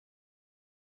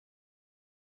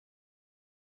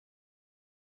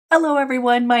Hello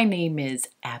everyone, my name is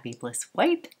Abby Bliss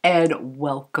White and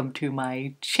welcome to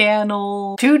my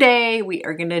channel. Today we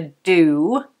are gonna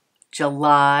do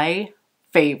July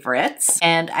favorites,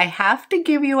 and I have to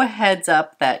give you a heads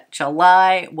up that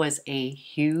July was a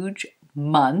huge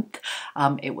month.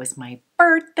 It was my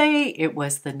birthday, it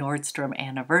was the Nordstrom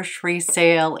anniversary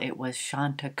sale, it was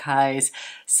Chantekai's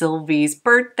Sylvie's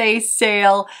birthday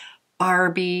sale,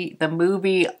 Barbie, the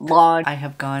movie launch. I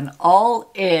have gone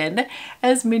all in.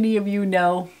 As many of you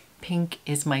know, pink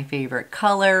is my favorite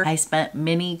color. I spent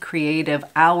many creative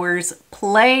hours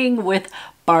playing with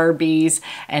Barbies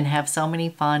and have so many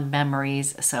fond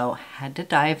memories, so had to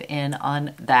dive in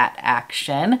on that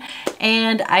action.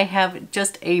 And I have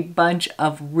just a bunch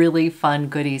of really fun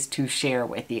goodies to share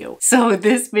with you. So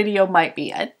this video might be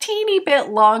a teeny bit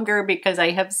longer because I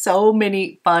have so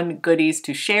many fun goodies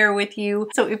to share with you.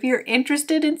 So if you're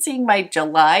interested in seeing my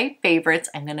July favorites,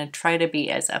 I'm gonna try to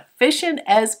be as efficient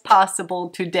as possible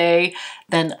today.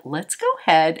 Then let's go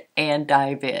ahead and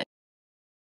dive in.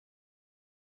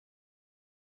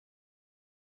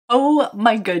 Oh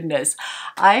my goodness,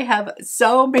 I have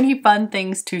so many fun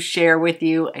things to share with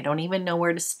you. I don't even know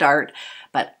where to start,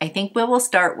 but I think we will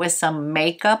start with some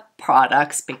makeup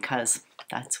products because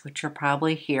that's what you're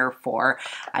probably here for.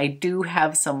 I do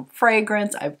have some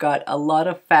fragrance. I've got a lot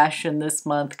of fashion this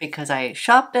month because I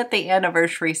shopped at the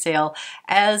anniversary sale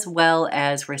as well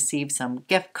as received some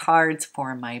gift cards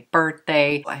for my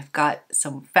birthday. I've got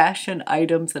some fashion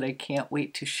items that I can't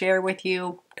wait to share with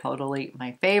you. Totally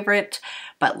my favorite,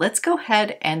 but let's go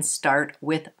ahead and start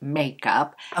with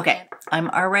makeup. Okay, I'm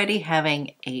already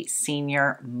having a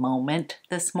senior moment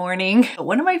this morning.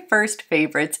 One of my first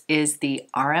favorites is the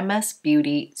RMS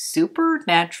Beauty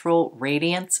Supernatural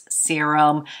Radiance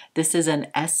Serum. This is an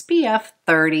SPF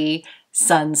 30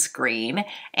 sunscreen,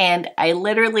 and I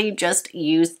literally just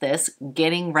used this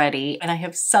getting ready, and I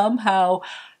have somehow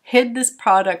hid this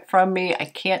product from me. I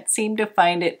can't seem to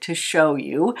find it to show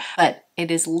you, but it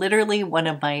is literally one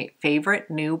of my favorite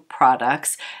new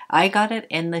products. I got it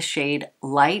in the shade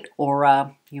Light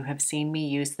Aura. You have seen me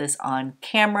use this on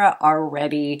camera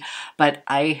already, but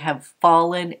I have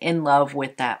fallen in love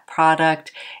with that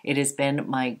product. It has been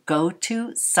my go-to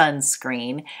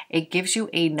sunscreen. It gives you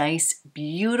a nice,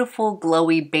 beautiful,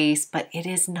 glowy base, but it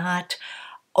is not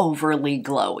overly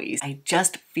glowy. I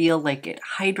just feel like it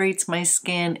hydrates my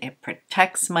skin, it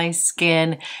protects my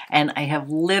skin, and I have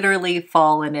literally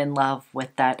fallen in love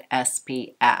with that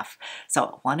SPF. So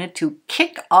I wanted to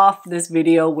kick off this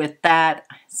video with that.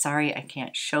 Sorry, I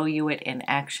can't show you it in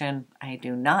action. I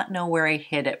do not know where I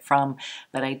hid it from,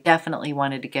 but I definitely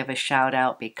wanted to give a shout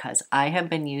out because I have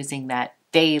been using that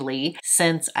daily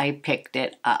since I picked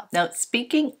it up. Now,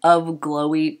 speaking of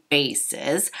glowy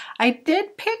bases, I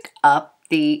did pick up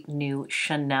the new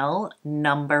Chanel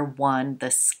No. 1, the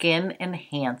Skin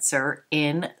Enhancer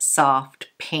in Soft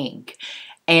Pink.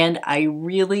 And I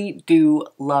really do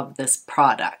love this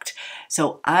product.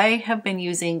 So I have been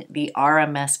using the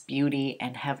RMS Beauty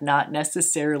and have not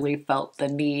necessarily felt the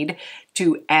need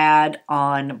to add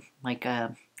on like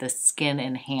the skin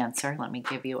enhancer. Let me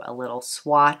give you a little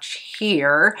swatch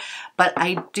here, but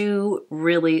I do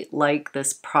really like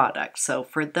this product. So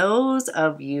for those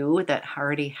of you that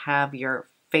already have your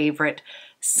favorite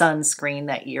sunscreen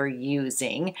that you're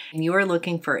using, and you are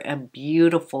looking for a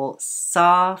beautiful,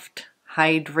 soft,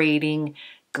 hydrating,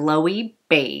 glowy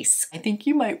base, I think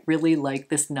you might really like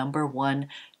this No. 1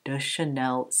 de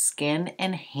Chanel Skin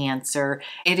Enhancer.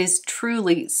 It is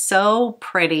truly so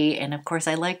pretty, and of course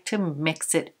I like to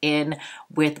mix it in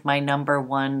with my No.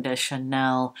 1 de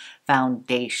Chanel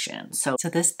foundation. So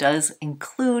this does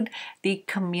include the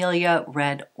Camellia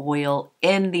Red Oil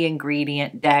in the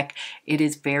ingredient deck. It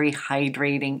is very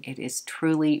hydrating. It is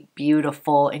truly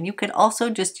beautiful, and you could also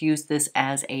just use this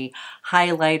as a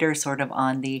highlighter sort of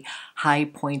on the high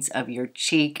points of your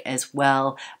cheek as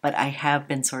well, but I have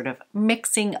been sort of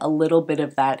mixing a little bit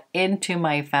of that into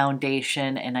my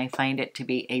foundation, and I find it to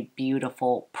be a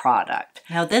beautiful product.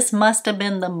 Now, this must have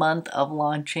been the month of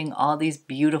launching all these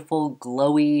beautiful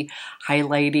glowy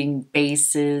highlighting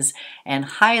bases and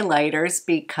highlighters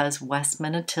because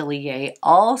Westman Atelier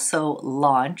also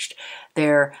launched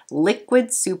their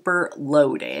Liquid Super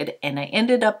Loaded, and I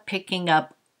ended up picking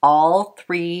up all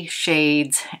 3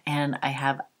 shades, and I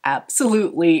have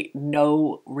absolutely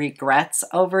no regrets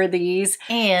over these,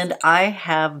 and I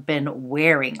have been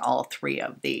wearing all 3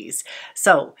 of these.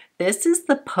 So This is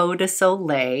the Peau de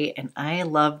Soleil, and I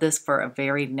love this for a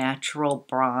very natural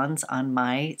bronze on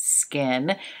my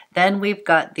skin. Then we've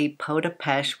got the Peau de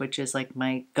Peche, which is like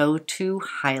my go-to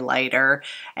highlighter,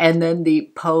 and then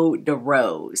the Peau de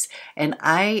Rose. And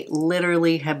I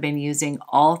literally have been using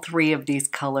all three of these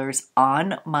colors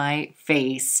on my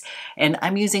face, and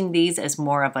I'm using these as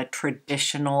more of a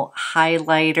traditional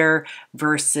highlighter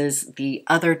versus the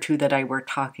other two that I were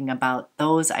talking about.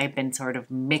 Those I've been sort of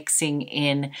mixing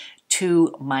in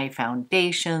to my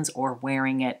foundations or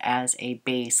wearing it as a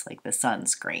base like the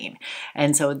sunscreen.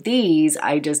 And so these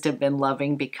I just have been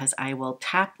loving because I will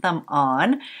tap them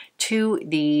on to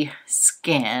the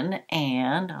skin,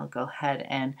 and I'll go ahead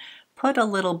and put a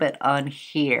little bit on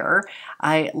here.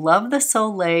 I love the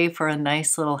Soleil for a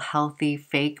nice little healthy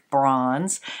fake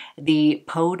bronze. The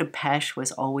Peau de Peche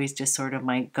was always just sort of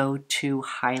my go-to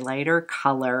highlighter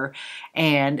color.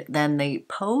 And then the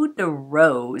Peau de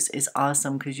Rose is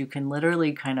awesome because you can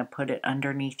literally kind of put it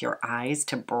underneath your eyes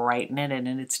to brighten it,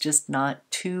 and it's just not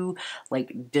too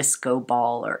like disco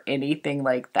ball or anything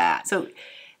like that. So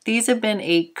these have been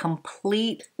a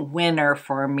complete winner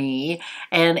for me.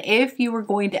 And if you were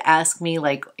going to ask me,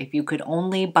 like, if you could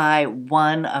only buy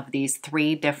one of these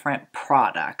three different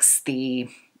products, the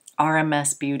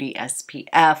RMS Beauty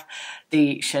SPF,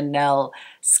 the Chanel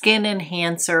Skin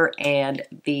Enhancer, and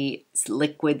the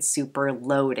Liquid Super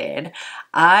Loaded,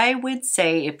 I would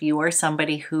say if you are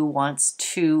somebody who wants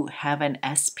to have an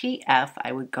SPF,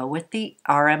 I would go with the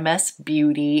RMS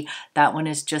Beauty. That one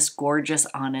is just gorgeous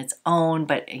on its own,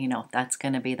 but you know, that's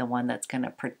going to be the one that's going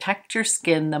to protect your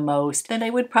skin the most. Then I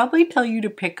would probably tell you to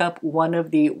pick up one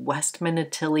of the Westman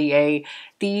Atelier.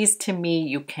 These, to me,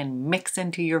 you can mix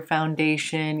into your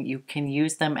foundation. You can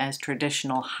use them as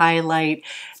traditional highlight.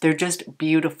 They're just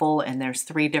beautiful, and there's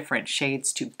 3 different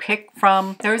shades to pick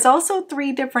from. There's also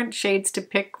 3 different shades to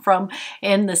pick from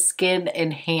in the Skin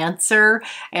Enhancer.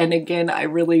 And again, I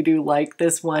really do like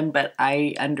this one, but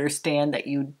I understand that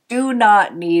you do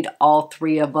not need all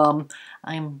 3 of them.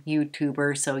 I'm a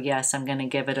YouTuber, so yes, I'm going to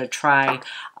give it a try.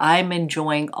 I'm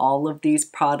enjoying all of these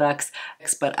products,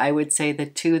 but I would say the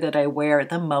 2 that I wear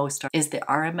the most is the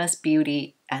RMS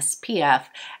Beauty SPF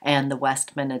and the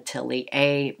Westman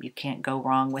Atelier. You can't go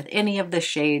wrong with any of the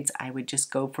shades. I would just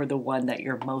go for the one that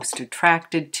you're most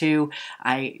attracted to.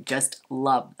 I just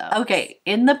love them. Okay,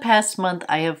 in the past month,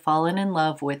 I have fallen in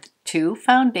love with 2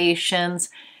 foundations.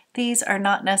 These are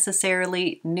not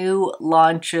necessarily new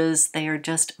launches. They are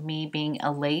just me being a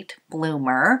late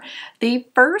bloomer. The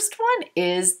first one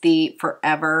is the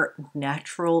Forever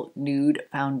Natural Nude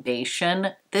Foundation.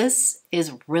 This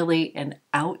is really an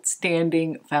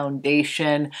outstanding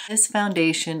foundation. This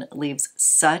foundation leaves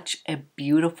such a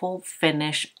beautiful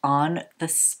finish on the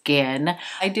skin.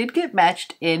 I did get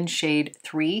matched in shade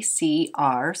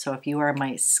 3CR, so if you are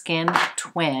my skin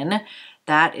twin,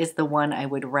 that is the one I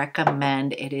would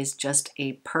recommend. It is just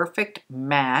a perfect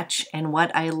match. And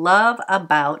what I love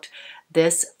about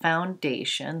this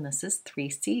foundation, this is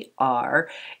 3CR,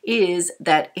 is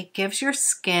that it gives your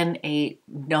skin a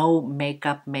no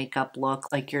makeup look.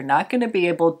 Like you're not going to be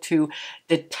able to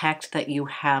detect that you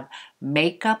have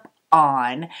makeup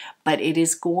on, but it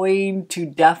is going to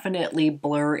definitely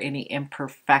blur any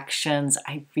imperfections.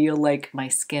 I feel like my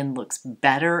skin looks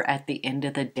better at the end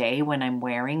of the day when I'm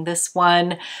wearing this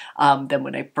one than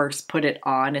when I first put it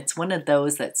on. It's one of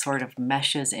those that sort of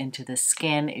meshes into the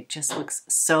skin. It just looks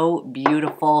so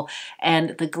beautiful,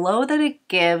 and the glow that it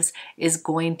gives is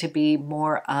going to be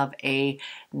more of a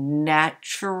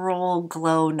natural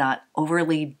glow, not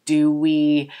overly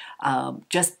dewy,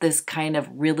 just this kind of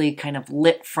really kind of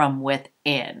lit from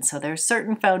within. So there's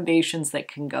certain foundations that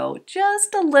can go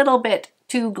just a little bit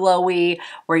too glowy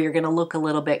where you're going to look a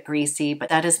little bit greasy, but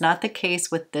that is not the case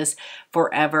with this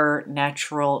Forever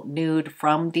Natural Nude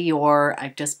from Dior.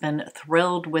 I've just been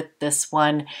thrilled with this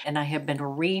one, and I have been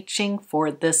reaching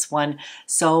for this one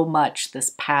so much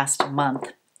this past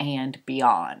month and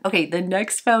beyond. Okay, the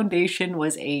next foundation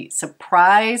was a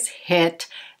surprise hit.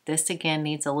 This again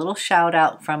needs a little shout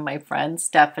out from my friend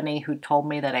Stephanie, who told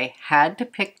me that I had to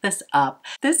pick this up.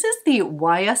 This is the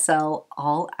YSL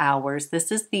All Hours.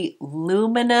 This is the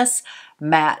Luminous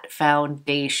Matte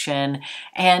Foundation,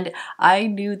 and I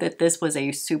knew that this was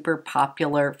a super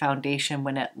popular foundation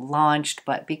when it launched,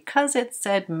 but because it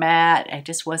said matte, I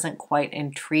just wasn't quite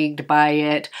intrigued by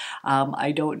it.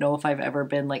 I don't know if I've ever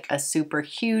been like a super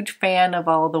huge fan of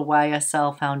all the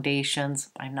YSL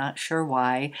foundations. I'm not sure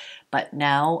why, but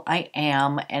now I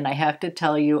am, and I have to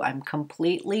tell you, I'm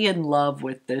completely in love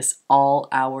with this All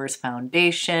Hours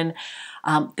foundation.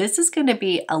 This is going to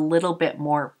be a little bit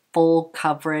more full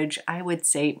coverage. I would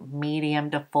say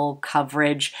medium to full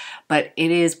coverage, but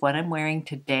it is what I'm wearing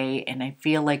today, and I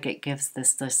feel like it gives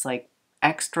this like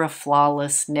extra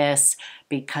flawlessness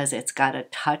because it's got a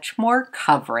touch more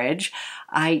coverage.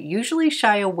 I usually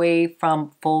shy away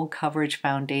from full coverage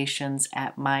foundations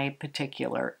at my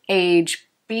particular age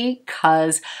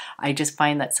because I just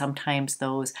find that sometimes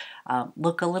those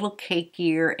look a little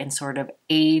cakier and sort of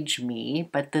age me,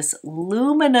 but this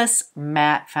luminous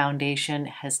matte foundation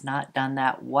has not done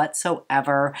that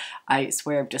whatsoever. I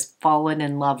swear I've just fallen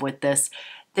in love with this.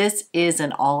 This is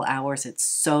an all hours. It's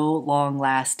so long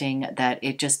lasting that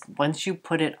it just, once you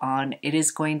put it on, it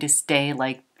is going to stay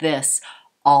like this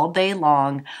all day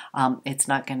long. It's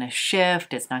not going to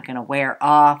shift. It's not going to wear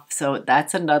off. So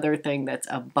that's another thing that's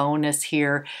a bonus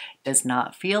here. Does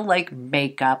not feel like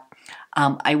makeup.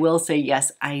 I will say,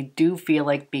 yes, I do feel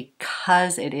like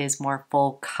because it is more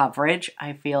full coverage,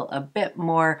 I feel a bit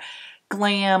more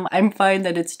glam. I find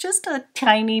that it's just a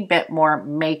tiny bit more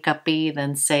makeup-y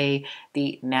than, say,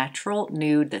 the natural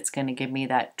nude that's going to give me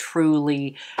that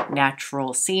truly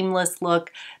natural seamless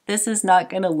look. This is not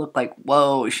going to look like,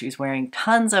 whoa, she's wearing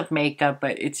tons of makeup,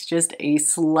 but it's just a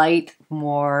slight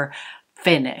more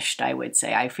finished, I would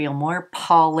say. I feel more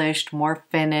polished, more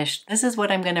finished. This is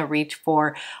what I'm going to reach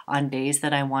for on days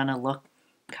that I want to look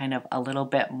kind of a little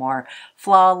bit more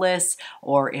flawless,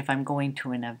 or if I'm going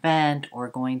to an event or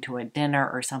going to a dinner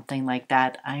or something like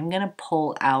that, I'm going to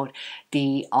pull out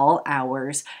the all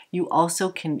hours. You also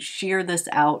can sheer this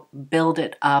out, build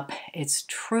it up. It's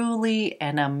truly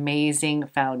an amazing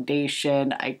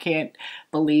foundation. I can't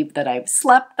believe that I've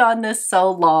slept on this so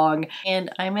long,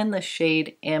 and I'm in the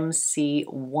shade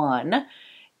MC1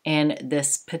 in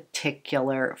this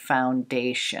particular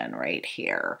foundation right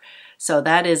here. So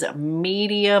that is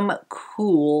medium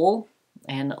cool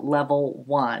and level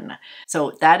 1.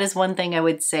 So that is one thing I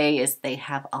would say is they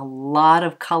have a lot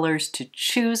of colors to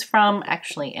choose from.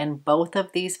 Actually, in both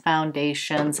of these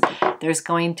foundations, there's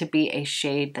going to be a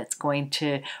shade that's going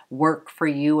to work for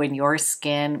you and your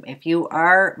skin. If you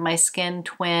are my skin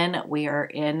twin, we are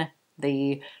in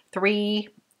the 3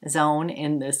 zone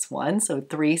in this one, so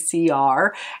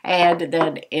 3CR, and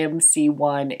then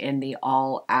MC1 in the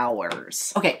all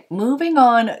hours. Okay, moving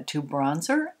on to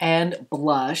bronzer and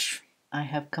blush. I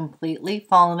have completely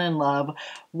fallen in love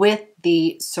with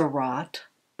the Surratt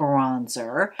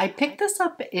bronzer. I picked this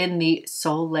up in the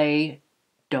Soleil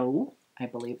Dough. I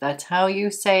believe that's how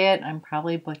you say it. I'm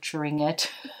probably butchering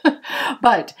it.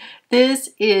 But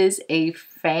this is a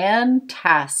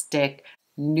fantastic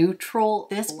neutral.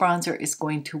 This bronzer is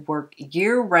going to work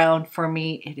year-round for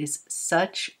me. It is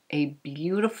such a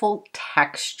beautiful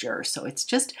texture. So it's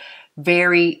just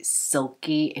very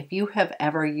silky. If you have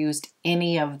ever used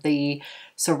any of the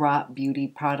Surratt beauty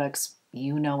products,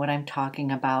 you know what I'm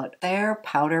talking about. Their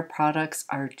powder products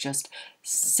are just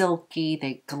silky.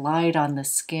 They glide on the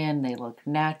skin. They look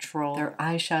natural. Their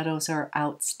eyeshadows are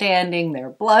outstanding. Their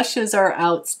blushes are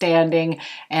outstanding.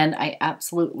 And I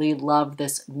absolutely love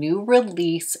this new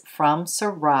release from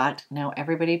Surratt. Now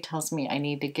everybody tells me I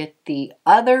need to get the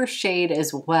other shade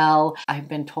as well. I've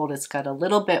been told it's got a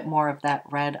little bit more of that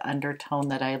red undertone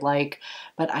that I like,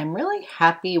 but I'm really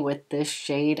happy with this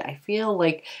shade. I feel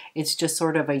like it's just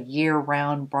sort of a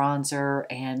year-round bronzer,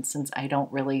 and since I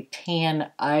don't really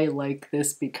tan, I like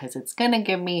this because it's going to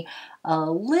give me a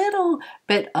little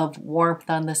bit of warmth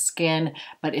on the skin,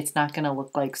 but it's not going to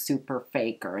look like super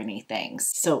fake or anything.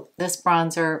 So this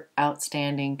bronzer,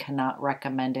 outstanding, cannot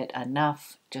recommend it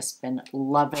enough. Just been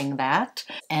loving that.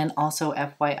 And also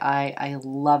FYI, I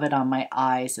love it on my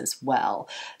eyes as well.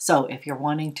 So if you're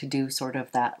wanting to do sort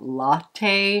of that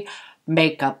latte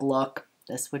makeup look,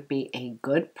 this would be a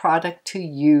good product to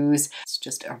use. It's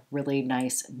just a really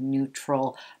nice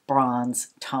neutral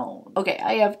bronze tone. Okay,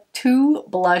 I have 2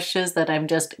 blushes that I'm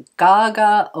just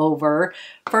gaga over.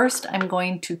 First, I'm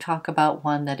going to talk about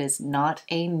one that is not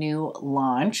a new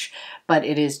launch, but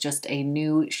it is just a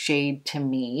new shade to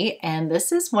me. And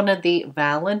this is one of the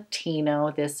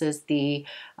Valentino. This is the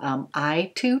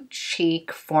Eye to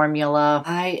Cheek formula.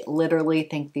 I literally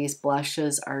think these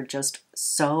blushes are just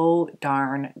so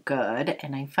darn good.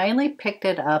 And I finally picked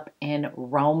it up in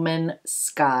Roman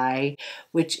Sky,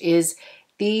 which is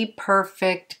the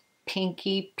perfect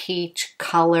pinky peach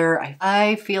color.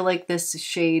 I feel like this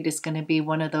shade is going to be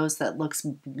one of those that looks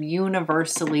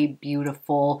universally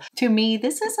beautiful. To me,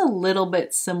 this is a little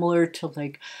bit similar to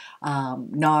like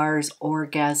NARS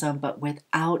Orgasm, but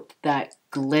without that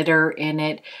glitter in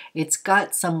it. It's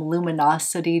got some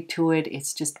luminosity to it.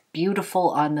 It's just beautiful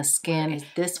on the skin.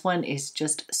 This one is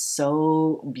just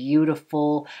so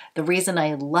beautiful. The reason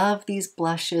I love these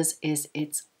blushes is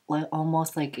it's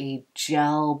almost like a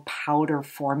gel powder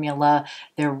formula.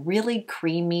 They're really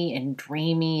creamy and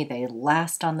dreamy. They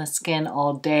last on the skin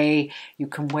all day. You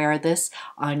can wear this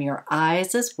on your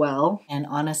eyes as well. And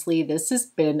honestly, this has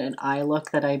been an eye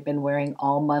look that I've been wearing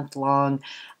all month long.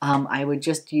 I would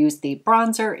just use the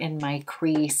bronzer in my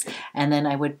crease, and then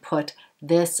I would put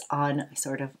this on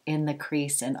sort of in the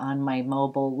crease and on my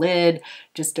mobile lid.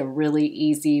 Just a really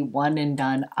easy one and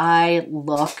done eye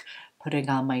look, putting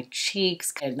on my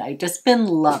cheeks, and I've just been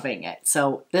loving it.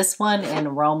 So this one in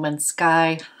Roman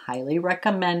Sky, highly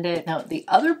recommend it. Now the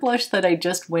other blush that I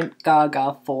just went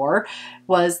gaga for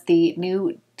was the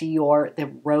new Dior,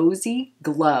 the Rosy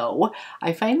Glow.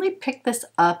 I finally picked this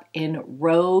up in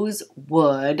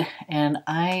Rosewood, and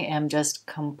I am just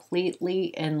completely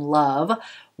in love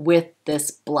with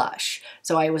this blush.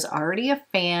 So I was already a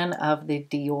fan of the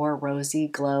Dior Rosy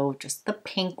Glow, just the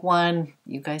pink one.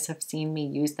 You guys have seen me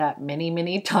use that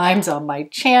many times on my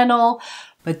channel.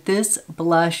 But this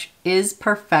blush is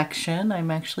perfection. I'm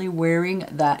actually wearing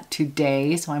that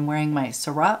today. So I'm wearing my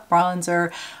Surratt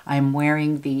bronzer. I'm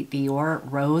wearing the Dior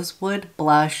Rosewood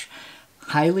blush.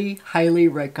 Highly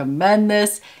recommend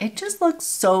this. It just looks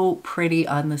so pretty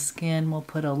on the skin. We'll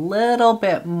put a little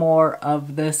bit more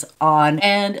of this on.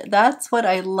 And that's what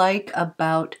I like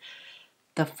about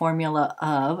the formula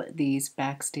of these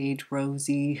Backstage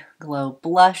Rosy Glow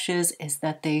blushes, is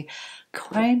that they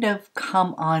kind of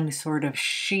come on sort of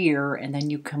sheer and then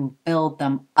you can build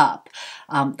them up.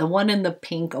 The one in the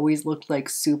pink always looked like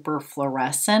super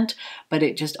fluorescent, but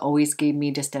it just always gave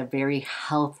me just a very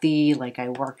healthy, like I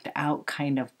worked out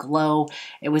kind of glow.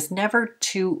 It was never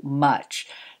too much.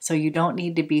 So you don't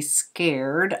need to be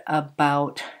scared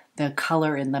about the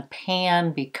color in the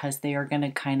pan, because they are going to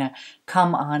kind of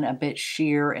come on a bit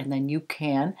sheer, and then you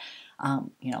can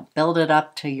you know, build it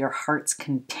up to your heart's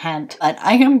content. But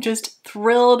I am just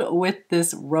thrilled with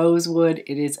this Rosewood.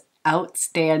 It is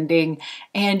outstanding,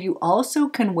 and you also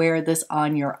can wear this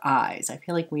on your eyes. I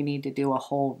feel like we need to do a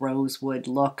whole Rosewood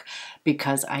look,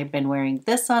 because I've been wearing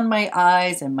this on my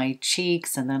eyes and my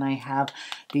cheeks, and then I have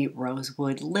the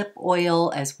Rosewood lip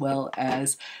oil as well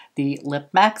as the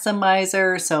lip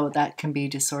maximizer, so that can be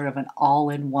just sort of an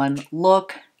all-in-one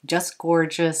look. Just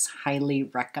gorgeous, highly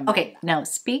recommend. Okay, now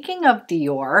speaking of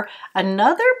Dior,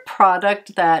 another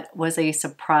product that was a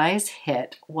surprise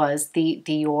hit was the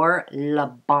Dior Le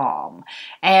Balm.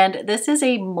 And this is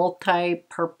a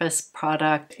multi-purpose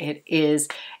product. It is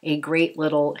a great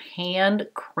little hand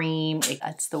cream.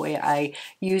 That's the way I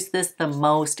use this the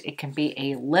most. It can be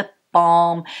a lip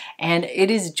balm, and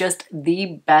it is just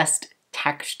the best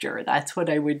texture. That's what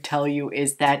I would tell you,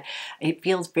 is that it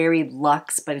feels very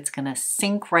luxe, but it's going to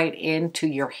sink right into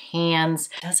your hands.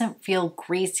 It doesn't feel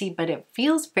greasy, but it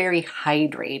feels very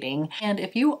hydrating. And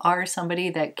if you are somebody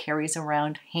that carries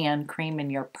around hand cream in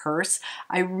your purse,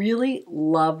 I really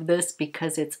love this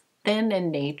because it's thin in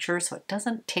nature, so it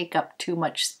doesn't take up too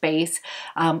much space,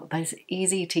 but it's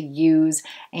easy to use,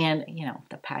 and you know,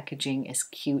 the packaging is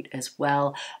cute as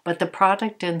well. But the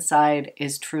product inside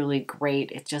is truly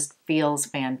great. It just feels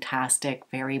fantastic,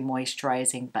 very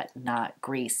moisturizing, but not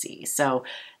greasy. So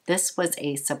this was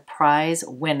a surprise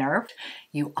winner.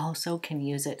 You also can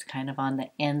use it kind of on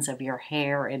the ends of your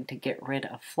hair and to get rid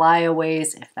of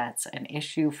flyaways if that's an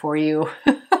issue for you.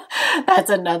 That's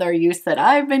another use that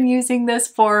I've been using this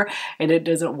for, and it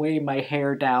doesn't weigh my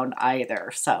hair down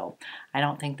either. So I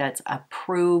don't think that's a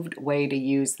proved way to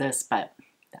use this, but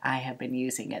I have been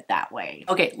using it that way.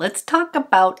 Okay, let's talk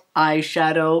about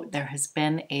eyeshadow. There has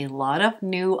been a lot of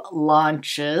new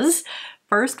launches.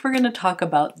 First, we're going to talk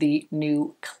about the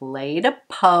new Clé de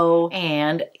Peau,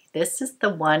 and this is the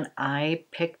one I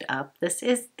picked up. This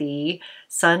is the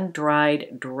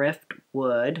Sun-Dried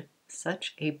Driftwood.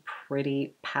 Such a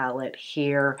pretty palette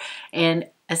here, and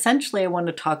essentially I want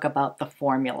to talk about the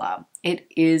formula. It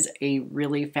is a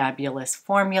really fabulous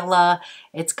formula.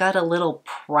 It's got a little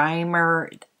primer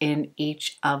in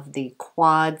each of the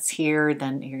quads here.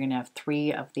 Then you're going to have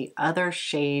 3 of the other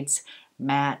shades,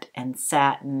 matte and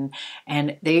satin,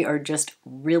 and they are just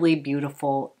really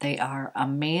beautiful. They are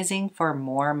amazing for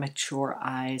more mature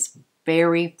eyes,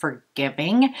 very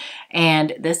forgiving,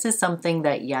 and this is something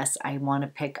that, yes, I want to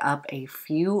pick up a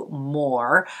few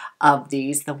more of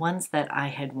these. The ones that I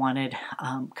had wanted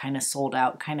kind of sold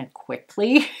out kind of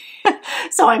quickly,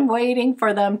 so I'm waiting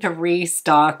for them to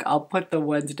restock. I'll put the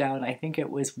ones down. I think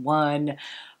it was 1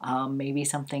 maybe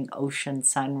something Ocean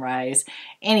Sunrise.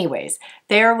 Anyways,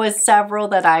 there was several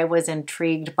that I was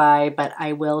intrigued by, but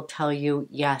I will tell you,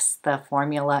 yes, the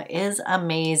formula is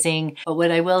amazing. But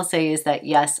what I will say is that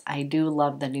yes, I do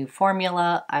love the new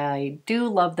formula. I do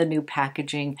love the new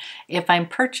packaging. If I'm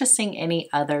purchasing any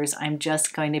others, I'm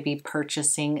just going to be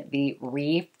purchasing the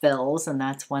refills, and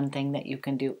that's one thing that you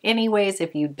can do anyways.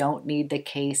 If you don't need the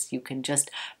case, you can just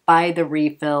buy the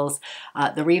refills.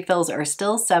 The refills are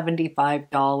still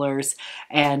 $75,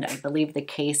 and I believe the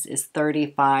case is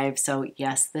 $35. So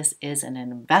yes, this is an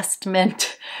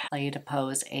investment. Peau de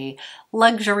Peche, a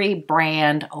luxury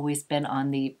brand, always been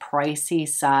on the pricey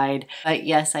side. But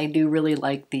yes, I do really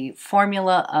like the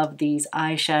formula of these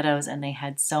eyeshadows, and they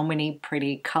had so many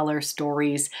pretty color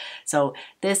stories. So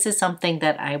this is something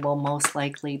that I will most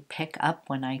likely pick up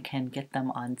when I can get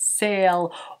them on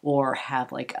sale or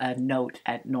have like a note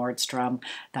at Nordstrom.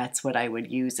 That's what I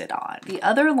would use it on. The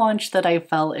other launch that I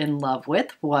fell in love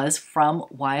with was from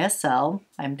YSL.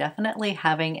 I'm definitely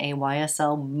having a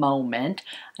YSL moment.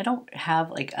 I don't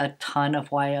have like a ton of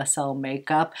YSL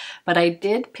makeup, but I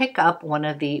did pick up one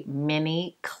of the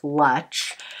mini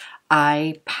clutch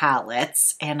eye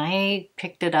palettes, and I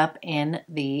picked it up in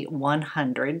the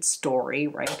 100 story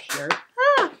right here.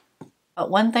 But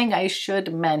one thing I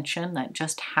should mention that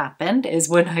just happened is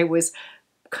when I was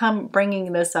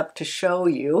bringing this up to show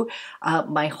you,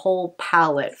 my whole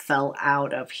palette fell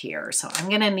out of here. So I'm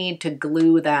gonna need to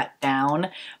glue that down,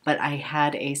 but I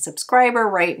had a subscriber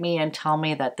write me and tell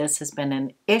me that this has been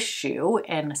an issue,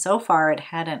 and so far it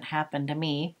hadn't happened to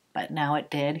me, but now it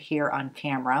did here on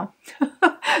camera.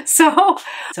 So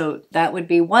that would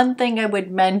be one thing I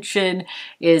would mention,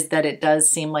 is that it does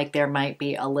seem like there might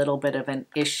be a little bit of an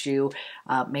issue.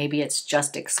 Maybe it's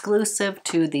just exclusive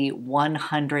to the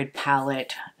 100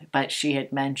 palette, but she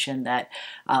had mentioned that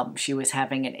she was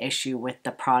having an issue with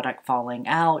the product falling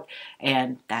out,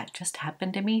 and that just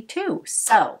happened to me too.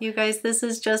 So you guys, this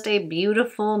is just a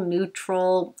beautiful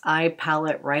neutral eye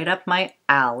palette right up my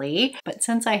alley. But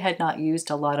since I had not used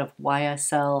a lot of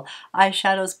YSL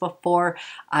eyeshadows before,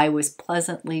 I was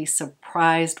pleasantly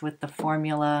surprised with the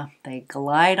formula. They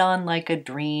glide on like a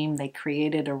dream. They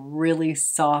created a really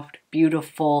soft,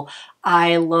 beautiful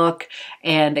eye look.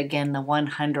 And again, the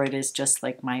 100 is just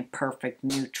like my perfect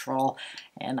neutral.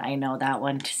 And I know that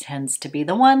one tends to be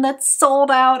the one that's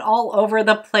sold out all over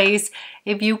the place.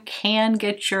 If you can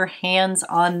get your hands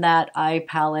on that eye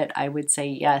palette, I would say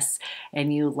yes.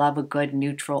 And you love a good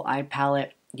neutral eye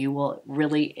palette, you will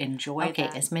really enjoy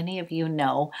that. As many of you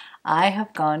know, I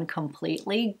have gone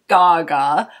completely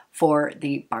gaga for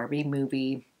the Barbie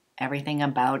movie. Everything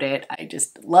about it. I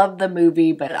just love the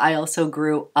movie, but I also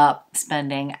grew up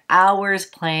spending hours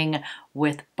playing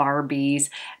with Barbies.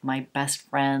 My best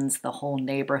friends, the whole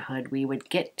neighborhood, we would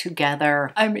get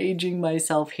together. I'm aging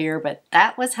myself here, but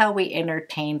that was how we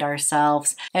entertained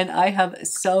ourselves. And I have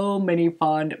so many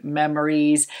fond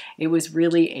memories. It was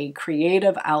really a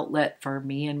creative outlet for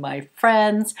me and my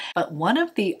friends. But one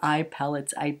of the eye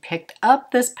palettes I picked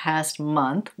up this past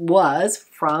month was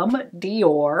from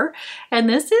Dior, and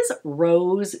this is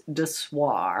Rose de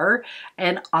Soir.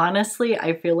 And honestly,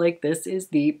 I feel like this is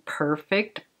the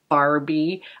perfect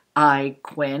Barbie eye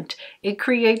quint. It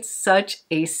creates such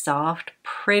a soft,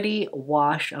 pretty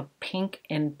wash of pink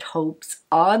and taupes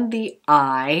on the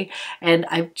eye, and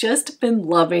I've just been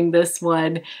loving this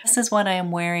one. This is what I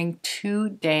am wearing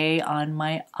today on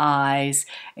my eyes.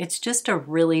 It's just a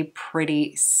really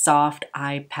pretty soft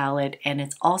eye palette, and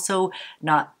it's also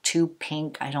not too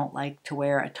pink. I don't like to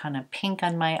wear a ton of pink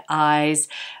on my eyes,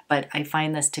 but I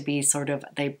find this to be sort of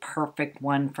the perfect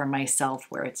one for myself,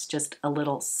 where it's just a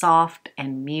little soft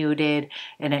and muted,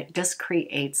 and it just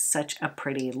creates such a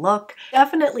pretty look.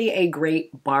 Definitely a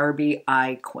great Barbie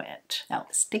eye quint. Now,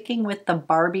 sticking with the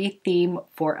Barbie theme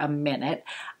for a minute,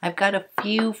 I've got a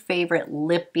few favorite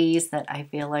lippies that I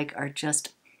feel like are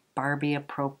just Barbie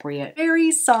appropriate,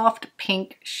 very soft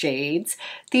pink shades.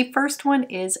 The first one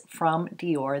is from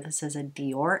Dior. This is a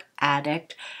Dior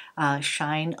Addict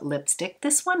Shine lipstick.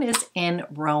 This one is in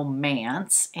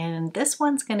Romance, and this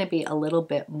one's going to be a little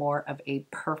bit more of a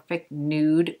perfect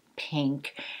nude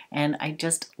pink, and I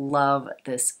just love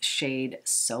this shade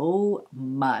so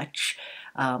much.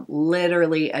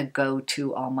 Literally a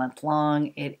go-to all month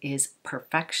long. It is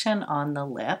perfection on the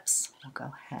lips. I'll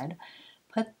go ahead,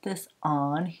 put this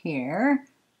on here.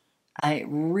 I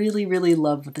really, really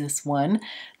love this one.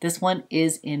 This one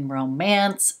is in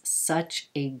Romance. Such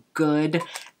a good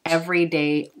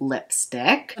everyday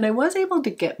lipstick. And I was able to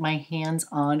get my hands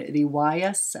on the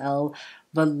YSL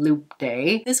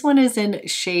Volupte. This one is in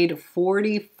shade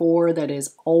 44 that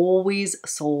is always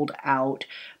sold out,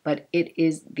 but it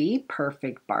is the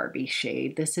perfect Barbie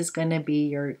shade. This is going to be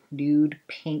your nude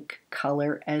pink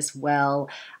color as well.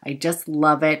 I just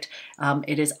love it.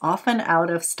 It is often out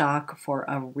of stock for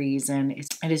a reason.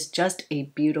 It is just a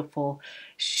beautiful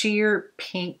sheer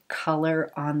pink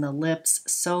color on the lips.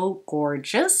 So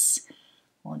gorgeous.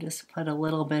 We'll just put a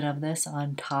little bit of this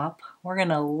on top. We're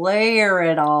gonna layer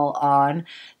it all on.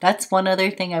 That's one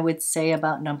other thing I would say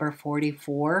about number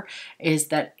 44 is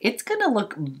that it's gonna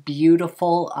look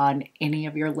beautiful on any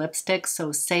of your lipsticks.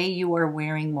 So say you are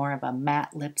wearing more of a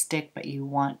matte lipstick, but you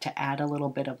want to add a little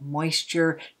bit of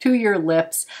moisture to your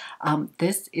lips.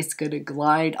 This is gonna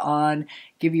glide on,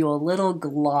 give you a little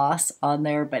gloss on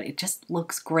there, but it just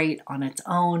looks great on its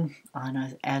own,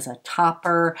 as a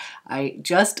topper. I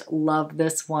just love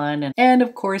this one. And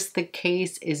of course the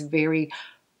case is very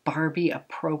Barbie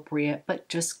appropriate, but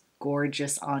just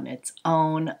gorgeous on its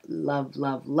own. Love,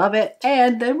 love, love it.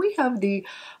 And then we have the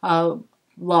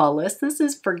Flawless. This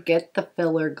is Forget the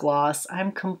Filler Gloss.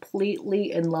 I'm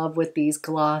completely in love with these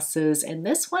glosses, and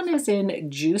this one is in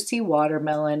Juicy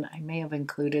Watermelon. I may have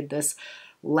included this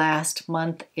last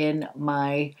month in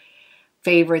my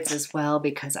favorites as well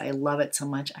because I love it so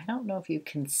much. I don't know if you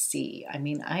can see. I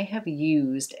mean, I have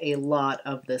used a lot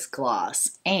of this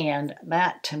gloss, and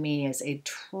that to me is a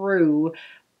true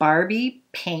Barbie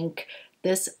pink.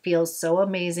 This feels so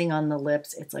amazing on the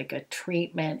lips. It's like a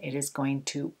treatment. It is going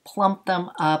to plump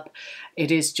them up.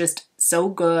 It is just so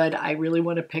good. I really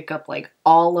want to pick up like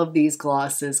all of these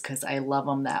glosses because I love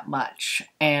them that much.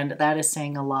 And that is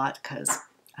saying a lot because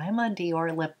I'm a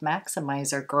Dior Lip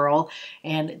Maximizer girl,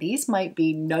 and these might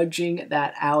be nudging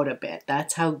that out a bit.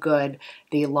 That's how good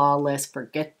the Flawless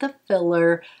Forget the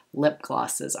Filler lip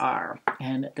glosses are.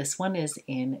 And this one is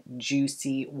in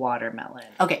Juicy Watermelon.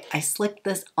 Okay, I slicked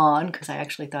this on because I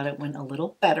actually thought it went a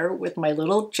little better with my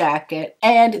little jacket,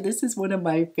 and this is one of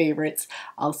my favorites.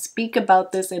 I'll speak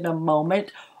about this in a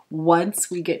moment once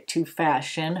we get to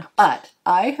fashion, but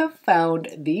I have found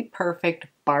the perfect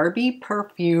Barbie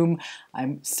perfume.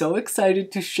 I'm so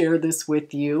excited to share this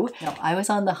with you. Now, I was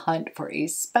on the hunt for a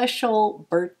special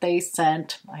birthday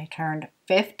scent. I turned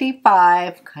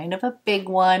 55, kind of a big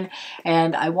one,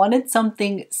 and I wanted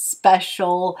something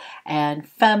special and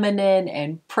feminine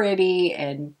and pretty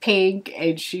and pink,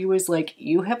 and she was like,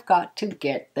 you have got to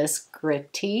get this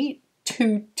Gritty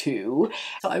Tutu.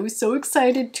 So I was so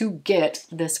excited to get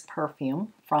this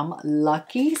perfume from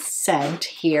Lucky Scent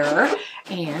here.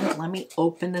 And let me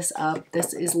open this up.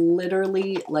 This is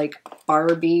literally like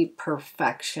Barbie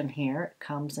perfection here. It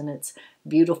comes in its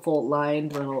beautiful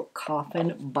lined little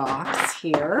coffin box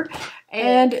here.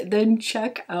 And then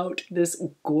check out this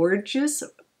gorgeous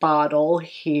bottle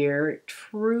here.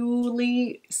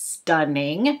 Truly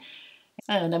stunning.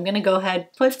 And I'm going to go ahead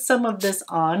and put some of this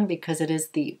on because it is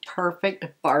the perfect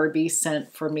Barbie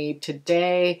scent for me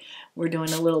today. We're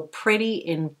doing a little pretty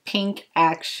in pink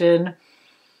action.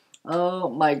 Oh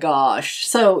my gosh.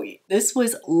 So this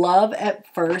was Love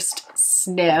at First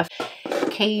Sniff.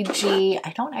 KG,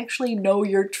 I don't actually know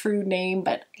your true name,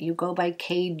 but you go by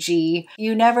KG.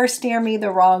 You never steer me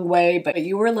the wrong way, but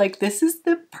you were like, this is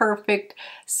the perfect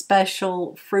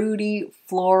special fruity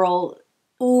floral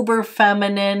uber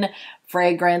feminine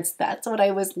fragrance. That's what I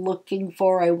was looking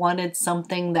for. I wanted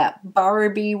something that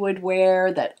Barbie would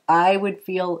wear, that I would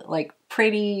feel like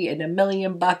pretty and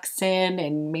 $1,000,000 in,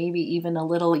 and maybe even a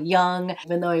little young,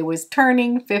 even though I was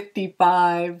turning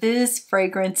 55. This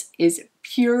fragrance is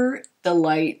pure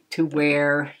delight to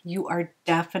wear. You are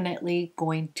definitely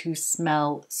going to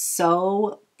smell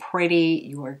so pretty.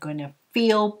 You are going to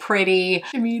feel pretty.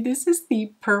 I mean, this is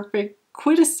the perfect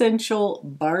quintessential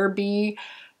Barbie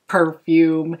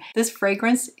perfume. This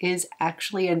fragrance is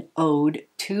actually an ode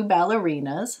to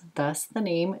ballerinas, thus the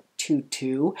name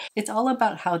Tutu. It's all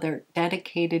about how they're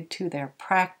dedicated to their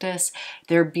practice,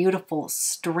 their beautiful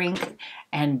strength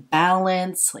and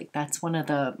balance. Like, that's one of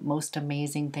the most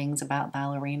amazing things about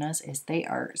ballerinas is they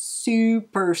are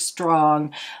super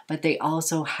strong, but they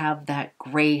also have that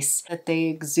grace that they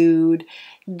exude.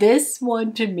 This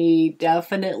one to me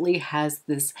definitely has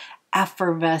this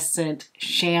effervescent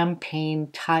champagne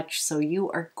touch, so you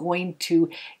are going to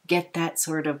get that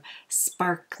sort of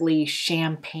sparkly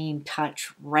champagne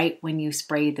touch right when you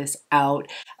spray this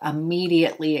out.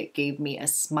 Immediately it gave me a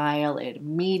smile. It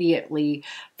immediately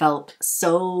felt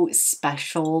so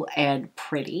special and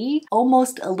pretty,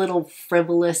 almost a little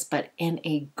frivolous, but in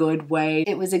a good way.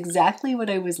 It was exactly what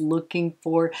I was looking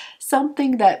for,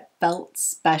 something that felt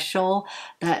special,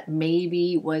 that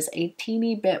maybe was a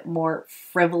teeny bit more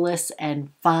frivolous and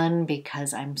fun,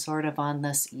 because I'm sort of on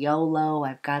this YOLO,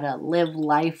 I've got to live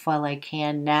life while I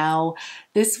can now.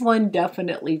 This one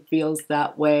definitely feels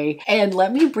that way. And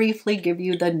let me briefly give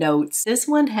you the notes. This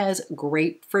one has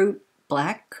grapefruit,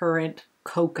 blackcurrant,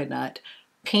 coconut,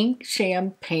 pink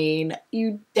champagne.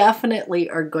 You definitely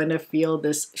are going to feel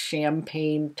this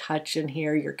champagne touch in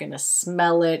here. You're going to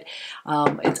smell it.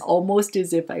 It's almost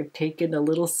as if I've taken a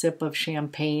little sip of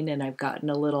champagne and I've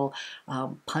gotten a little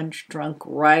punch drunk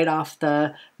right off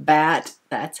the bat.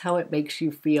 That's how it makes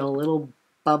you feel, a little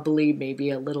bubbly, maybe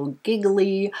a little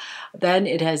giggly. Then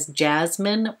it has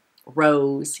jasmine,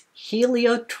 rose,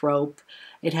 heliotrope.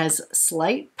 It has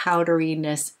slight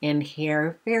powderiness in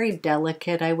here, very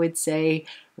delicate, I would say,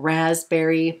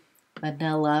 raspberry,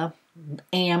 vanilla,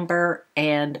 amber,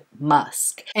 and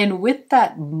musk. And with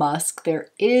that musk, there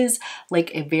is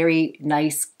like a very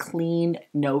nice clean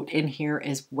note in here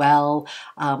as well,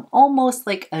 almost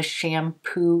like a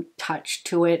shampoo touch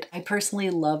to it. I personally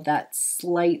love that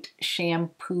slight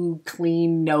shampoo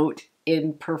clean note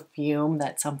in perfume.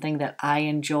 That's something that I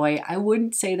enjoy. I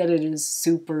wouldn't say that it is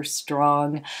super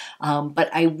strong, but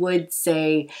I would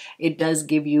say it does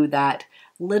give you that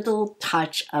little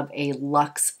touch of a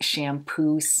Lux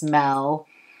shampoo smell.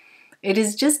 It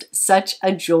is just such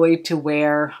a joy to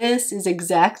wear. This is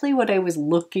exactly what I was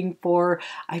looking for.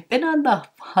 I've been on the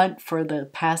hunt for the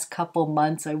past couple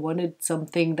months. I wanted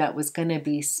something that was going to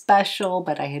be special,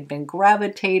 but I had been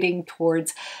gravitating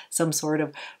towards some sort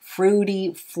of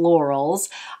fruity florals,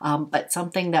 but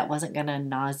something that wasn't going to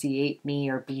nauseate me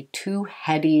or be too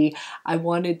heady. I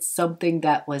wanted something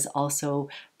that was also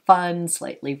fun,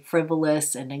 slightly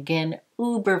frivolous, and again,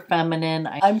 uber feminine.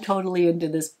 I'm totally into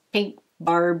this pink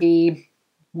Barbie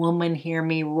woman hear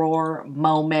me roar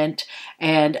moment,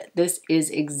 and this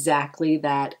is exactly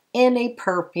that in a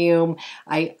perfume.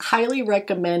 I highly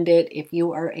recommend it if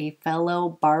you are a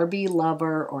fellow Barbie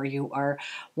lover, or you are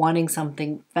wanting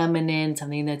something feminine,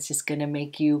 something that's just going to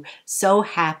make you so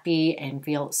happy and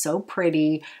feel so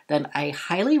pretty. Then I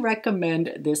highly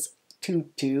recommend this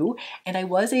tutu, and I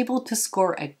was able to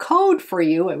score a code for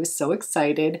you. I was so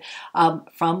excited,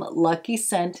 from Lucky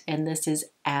Scent, and this is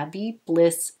Abby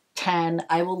Bliss 10.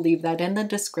 I will leave that in the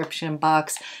description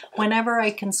box. Whenever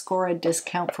I can score a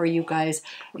discount for you guys,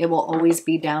 it will always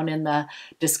be down in the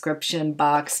description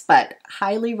box, but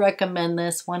highly recommend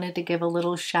this. Wanted to give a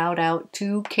little shout out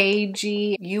to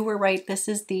KG. You were right. This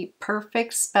is the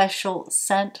perfect special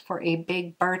scent for a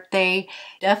big birthday.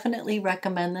 Definitely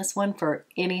recommend this one for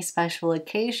any special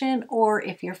occasion, or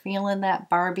if you're feeling that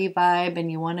Barbie vibe and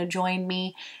you want to join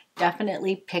me,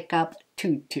 definitely pick up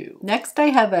Tutu. Next, I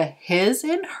have a his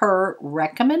and her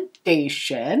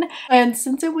recommendation. And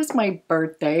since it was my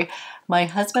birthday, my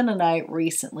husband and I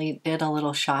recently did a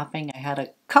little shopping. I had a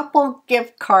couple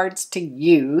gift cards to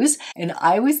use, and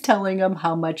I was telling him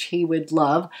how much he would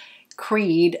love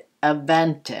Creed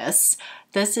Aventus.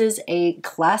 This is a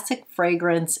classic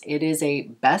fragrance. It is a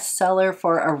bestseller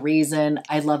for a reason.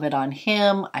 I love it on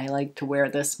him. I like to wear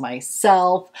this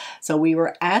myself. So we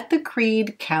were at the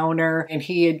Creed counter, and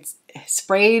he had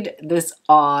sprayed this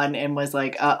on and was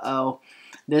like, uh-oh,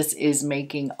 this is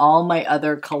making all my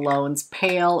other colognes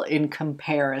pale in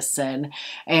comparison.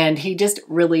 And he just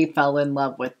really fell in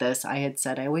love with this. I had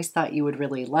said, I always thought you would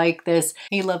really like this.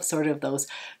 He loves sort of those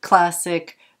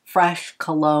classic fresh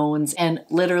colognes, and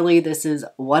literally this is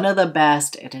one of the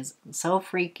best. It is so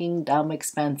freaking dumb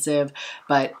expensive,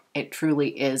 but it truly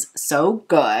is so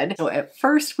good. So at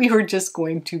first we were just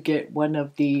going to get one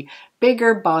of the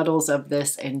bigger bottles of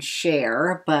this and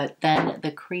share, but then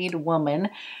the Creed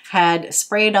woman had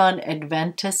sprayed on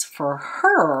Aventus for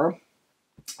her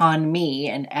on me,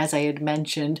 and as I had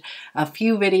mentioned a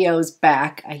few videos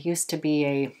back, I used to be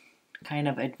a kind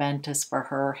of Aventus for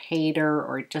her hater,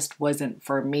 or it just wasn't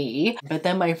for me. But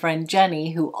then my friend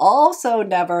Jenny, who also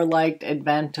never liked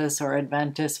Aventus or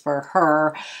Aventus for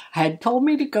her, had told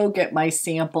me to go get my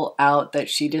sample out,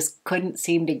 that she just couldn't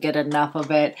seem to get enough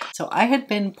of it. So I had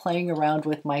been playing around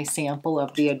with my sample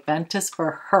of the Aventus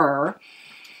for her,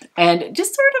 and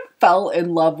just sort of fell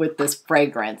in love with this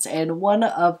fragrance. And one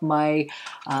of my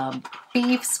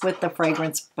beefs with the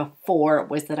fragrance before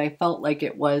was that I felt like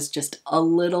it was just a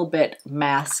little bit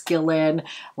masculine.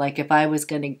 Like if I was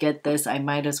going to get this, I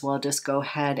might as well just go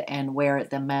ahead and wear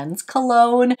the men's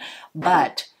cologne.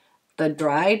 But the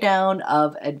dry down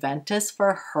of Adventus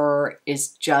for her is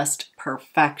just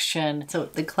perfection. So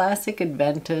the classic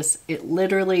Adventus, it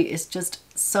literally is just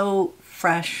so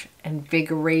fresh,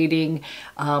 invigorating.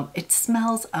 It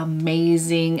smells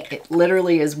amazing. It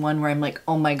literally is one where I'm like,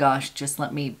 oh my gosh, just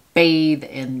let me bathe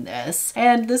in this.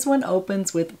 And this one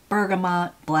opens with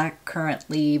bergamot, black currant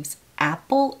leaves,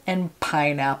 apple, and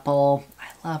pineapple.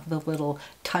 I love the little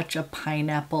touch of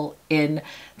pineapple in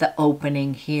the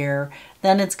opening here.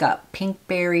 Then it's got pink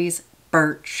berries,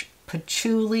 birch,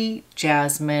 patchouli,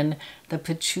 jasmine. The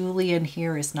patchouli in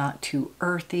here is not too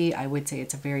earthy. I would say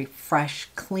it's a very fresh,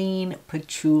 clean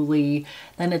patchouli.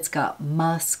 Then it's got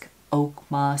musk, oak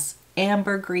moss,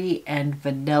 ambergris, and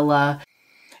vanilla.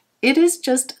 It is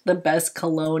just the best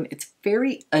cologne. It's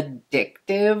very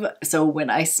addictive. So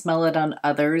when I smell it on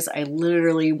others, I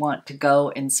literally want to go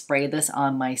and spray this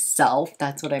on myself.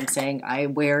 That's what I'm saying. I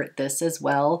wear this as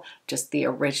well, just the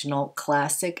original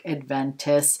classic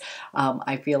Adventus.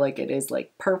 I feel like it is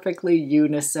like perfectly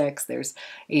unisex. There's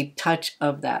a touch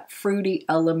of that fruity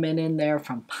element in there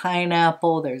from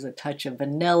pineapple. There's a touch of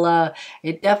vanilla.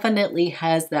 It definitely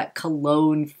has that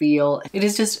cologne feel. It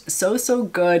is just so, so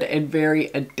good and very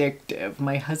addictive.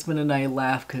 My husband and I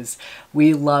laugh because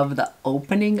we love the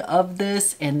opening of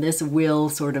this, and this will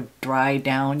sort of dry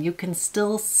down. You can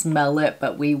still smell it,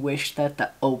 but we wish that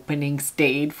the opening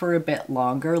stayed for a bit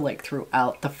longer, like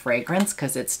throughout the fragrance,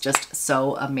 because it's just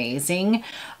so amazing.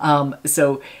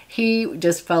 So he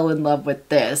just fell in love with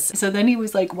this. So then he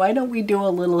was like, why don't we do a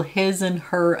little his and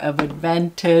her of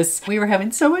Adventus? We were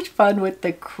having so much fun with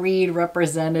the Creed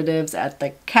representatives at the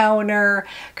counter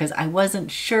because I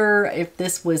wasn't sure if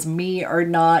this was me or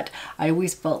not. I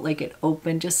always felt like it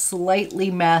opened just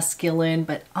slightly masculine,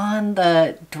 but on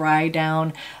the dry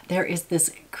down, there is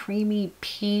this creamy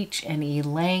peach and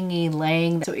ylang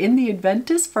ylang. So in the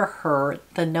Adventus for her,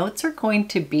 the notes are going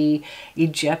to be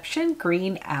Egyptian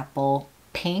green apple,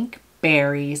 pink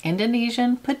berries,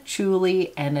 Indonesian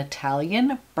patchouli, and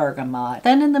Italian bergamot.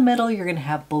 Then in the middle, you're going to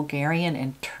have Bulgarian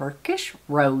and Turkish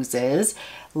roses,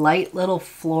 light little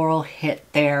floral hit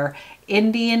there,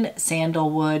 Indian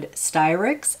sandalwood,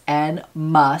 styrax, and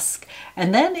musk.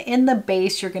 And then in the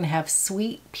base, you're going to have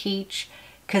sweet peach,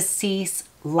 cassis,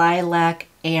 lilac,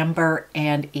 amber,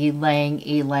 and ylang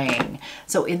ylang.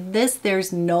 So in this,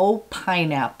 there's no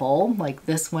pineapple. Like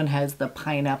this one has the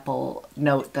pineapple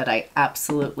note that I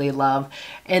absolutely love.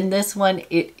 And this one,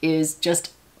 it is just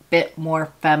a bit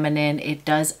more feminine. It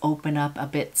does open up a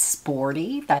bit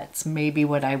sporty. That's maybe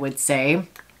what I would say.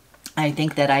 I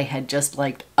think that I had just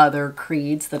liked other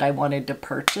Creeds that I wanted to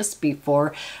purchase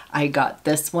before I got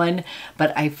this one,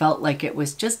 but I felt like it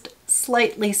was just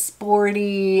slightly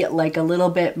sporty, like a little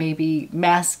bit maybe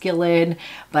masculine,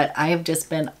 but I have just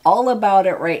been all about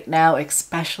it right now,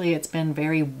 especially it's been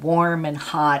very warm and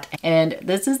hot, and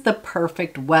this is the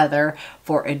perfect weather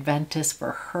for Adventus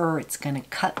for her. It's going to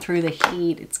cut through the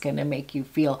heat. It's going to make you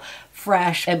feel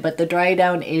fresh, but the dry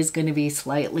down is going to be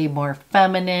slightly more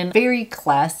feminine, very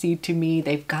classy to me.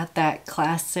 They've got that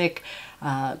classic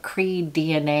Creed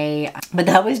DNA, but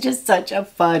that was just such a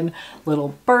fun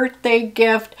little birthday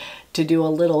gift to do a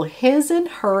little his and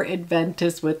her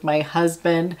Adventus with my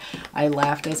husband. I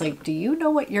laughed. I was like, do you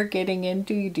know what you're getting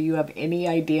into? Do you have any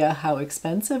idea how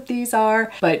expensive these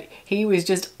are? But he was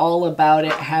just all about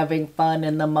it, having fun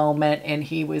in the moment. And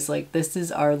he was like, this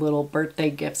is our little birthday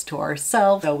gifts to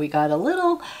ourselves. So we got a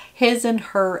little his and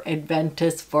her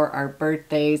Adventus for our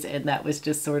birthdays. And that was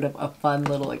just sort of a fun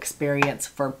little experience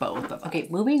for both of us. Okay,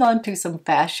 moving on to some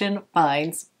fashion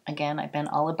finds. Again, I've been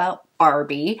all about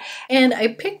Barbie, and I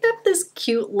picked up this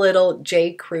cute little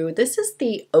J. Crew. This is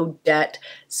the Odette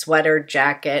sweater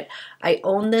jacket. I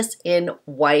own this in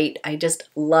white. I just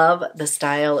love the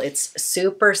style. It's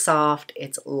super soft.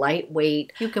 It's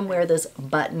lightweight. You can wear this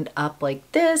buttoned up like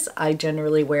this. I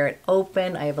generally wear it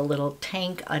open. I have a little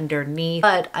tank underneath,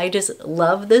 but I just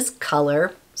love this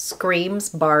color. Screams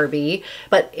Barbie,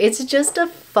 but it's just a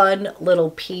fun little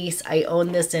piece. I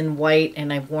own this in white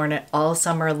and I've worn it all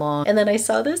summer long. And then I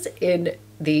saw this in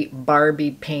the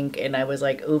Barbie pink and I was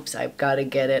like, oops, I've got to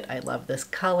get it. I love this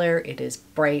color. It is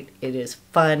bright. It is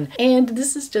fun. And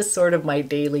this is just sort of my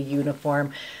daily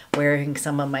uniform, wearing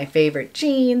some of my favorite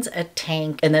jeans, a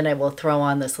tank, and then I will throw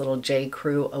on this little J.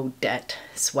 Crew Odette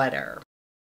sweater.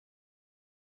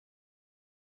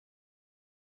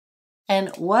 And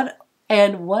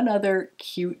one other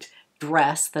cute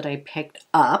dress that I picked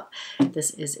up.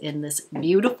 This is in this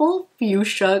beautiful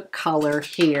fuchsia color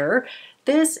here.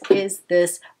 This is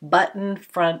this button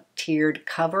front tiered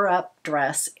cover up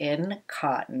dress in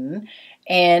cotton,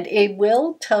 and it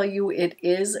will tell you it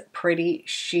is pretty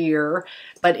sheer,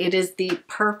 but it is the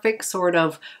perfect sort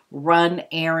of run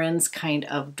errands kind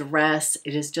of dress.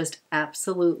 It is just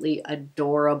absolutely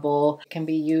adorable. It can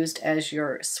be used as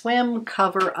your swim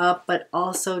cover up, but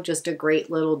also just a great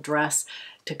little dress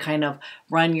to kind of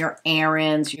run your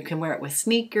errands. You can wear it with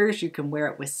sneakers, you can wear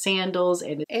it with sandals,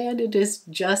 and it is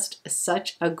just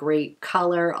such a great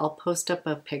color. I'll post up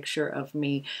a picture of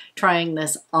me trying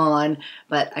this on,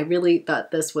 but I really thought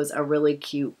this was a really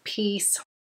cute piece.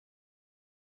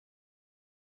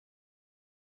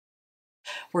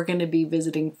 We're going to be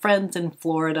visiting friends in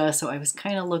Florida, so I was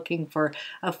kind of looking for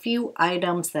a few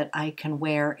items that I can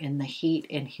wear in the heat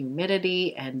and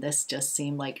humidity, and this just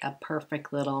seemed like a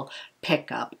perfect little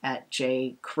pickup at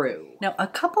J. Crew. Now, a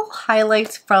couple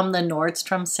highlights from the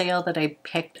Nordstrom sale that I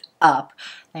picked up.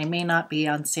 They may not be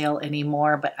on sale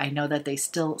anymore, but I know that they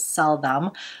still sell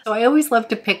them. So I always love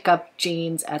to pick up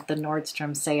jeans at the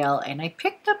Nordstrom sale, and I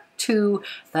picked up two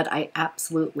that I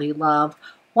absolutely love.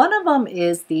 One of them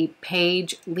is the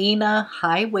Paige Lena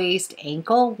high waist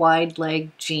ankle wide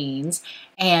leg jeans,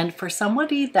 and for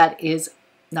somebody that is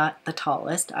not the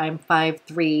tallest, I'm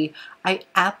 5'3", I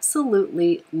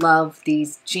absolutely love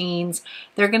these jeans.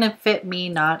 They're gonna fit me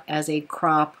not as a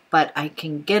crop, but I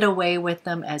can get away with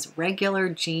them as regular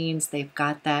jeans. They've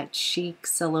got that chic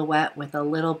silhouette with a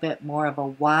little bit more of a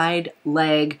wide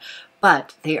leg,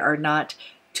 but they are not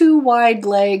too wide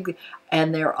leg,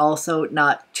 and they're also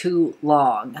not too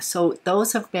long. So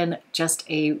those have been just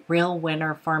a real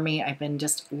winner for me. I've been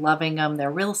just loving them.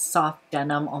 They're real soft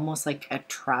denim, almost like a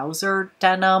trouser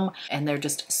denim, and they're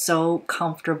just so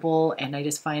comfortable, and I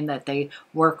just find that they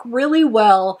work really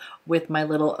well with my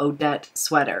little Odette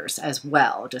sweaters as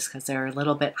well, just because they're a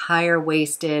little bit higher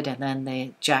waisted, and then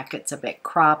the jacket's a bit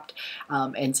cropped,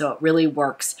 and so it really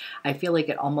works. I feel like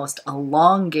it almost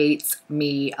elongates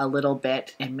me a little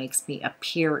bit and makes me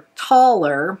appear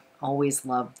taller. Always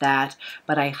love that,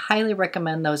 but I highly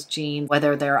recommend those jeans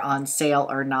whether they're on sale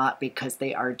or not, because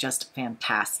they are just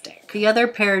fantastic. The other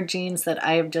pair of jeans that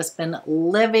I have just been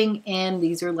living in,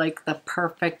 these are like the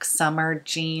perfect summer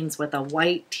jeans with a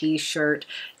white t-shirt.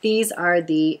 These are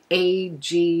the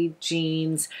AG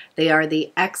jeans. They are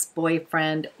the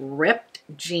ex-boyfriend ripped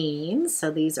jeans,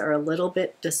 so these are a little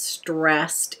bit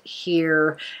distressed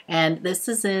here, and this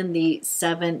is in the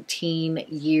 17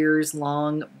 years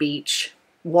long beach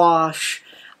wash.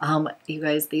 You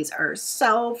guys, these are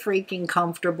so freaking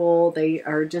comfortable. They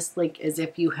are just like as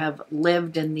if you have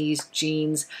lived in these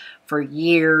jeans for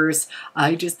years.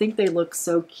 I just think they look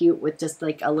so cute with just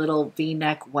like a little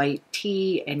v-neck white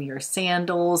tee and your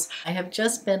sandals. I have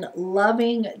just been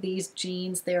loving these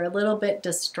jeans. They're a little bit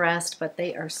distressed, but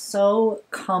they are so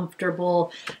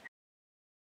comfortable.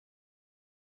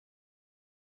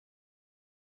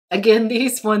 Again,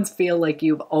 these ones feel like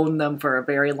you've owned them for a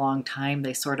very long time.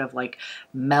 They sort of like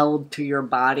meld to your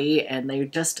body, and they're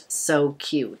just so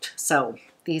cute. So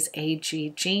these AG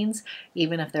jeans,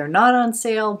 even if they're not on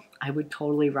sale, I would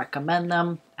totally recommend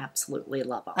them. Absolutely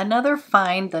love them. Another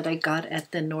find that I got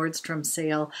at the Nordstrom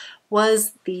sale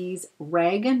was these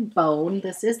Rag & Bone.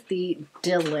 This is the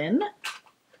Dylan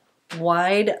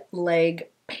wide leg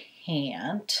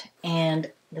pant,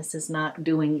 and this is not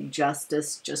doing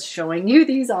justice just showing you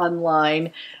these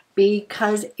online,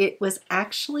 because it was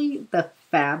actually the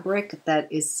fabric that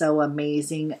is so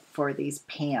amazing for these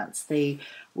pants. They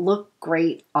look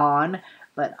great on,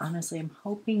 but honestly, I'm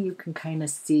hoping you can kind of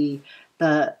see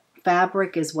the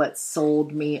fabric is what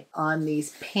sold me on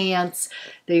these pants.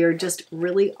 They are just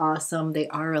really awesome. They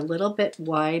are a little bit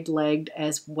wide-legged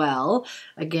as well.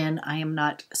 Again, I am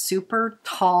not super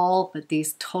tall, but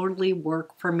these totally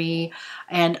work for me.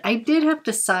 And I did have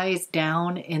to size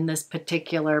down in this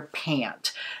particular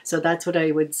pant. So that's what I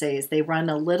would say is they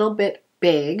run a little bit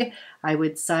big. I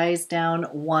would size down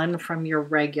one from your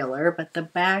regular, but the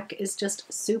back is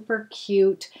just super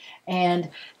cute.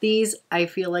 And these I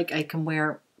feel like I can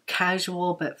wear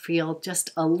casual but feel just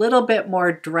a little bit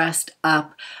more dressed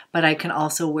up, but I can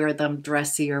also wear them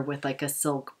dressier with like a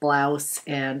silk blouse,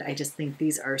 and I just think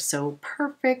these are so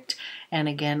perfect. And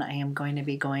again, I am going to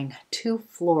be going to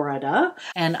Florida,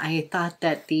 and I thought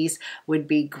that these would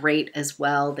be great as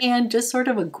well, and just sort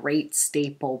of a great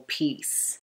staple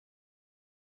piece.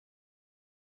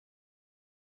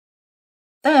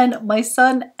 Then my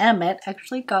son Emmett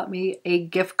actually got me a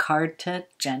gift card to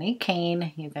Jenny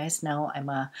Kane. You guys know I'm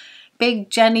a big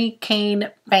Jenny Kane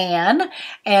fan.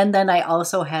 And then I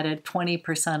also had a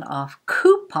 20% off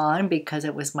coupon because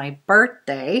it was my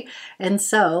birthday. And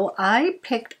so I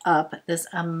picked up this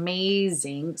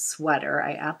amazing sweater.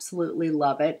 I absolutely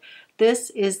love it. This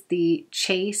is the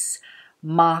Chase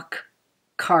Mock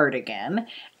cardigan,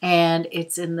 and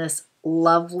it's in this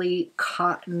lovely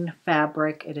cotton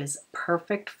fabric. It is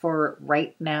perfect for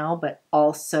right now, but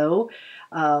also,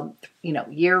 you know,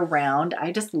 year round.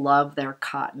 I just love their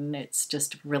cotton. It's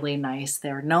just really nice.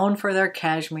 They're known for their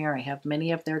cashmere. I have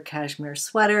many of their cashmere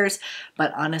sweaters,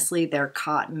 but honestly, their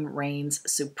cotton reigns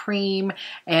supreme.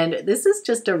 And this is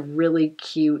just a really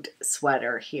cute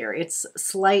sweater here. It's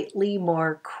slightly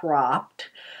more cropped.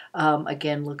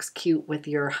 Again, looks cute with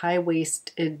your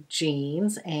high-waisted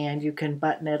jeans, and you can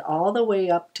button it all the way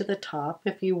up to the top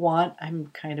if you want. I'm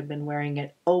kind of been wearing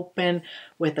it open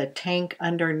with a tank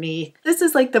underneath. This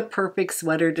is like the perfect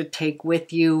sweater to take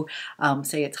with you.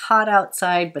 Say it's hot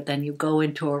outside, but then you go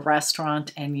into a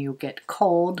restaurant and you get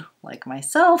cold, like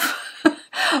myself.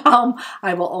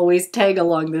 I will always tag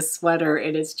along this sweater,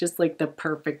 and it's just like the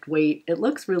perfect weight. It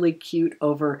looks really cute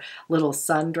over little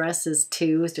sundresses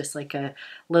too. It's just like a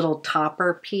little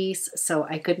topper piece. So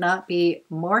I could not be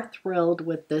more thrilled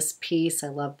with this piece. I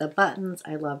love the buttons.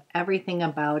 I love everything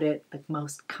about it. The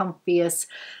most comfiest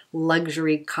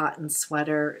luxury cotton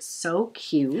sweater. So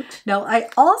cute. Now I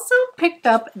also picked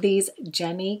up these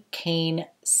Jenny Kane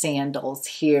sandals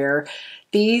here.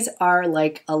 These are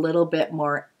like a little bit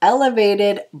more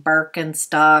elevated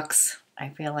Birkenstocks. I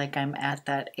feel like I'm at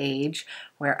that age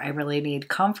where I really need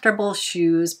comfortable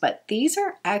shoes, but these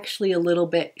are actually a little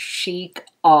bit chic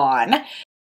on.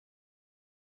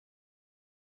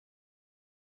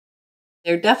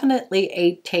 They're definitely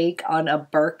a take on a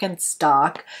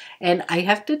Birkenstock, and I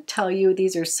have to tell you,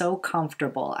 these are so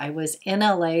comfortable. I was in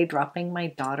LA dropping my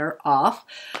daughter off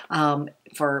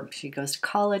she goes to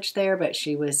college there, but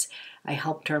I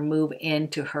helped her move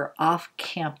into her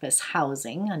off-campus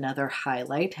housing, another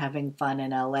highlight, having fun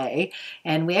in LA.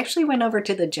 And we actually went over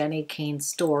to the Jenny Kane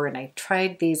store, and I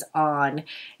tried these on,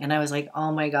 and I was like,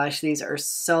 oh my gosh, these are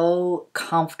so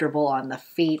comfortable on the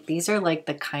feet. These are like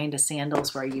the kind of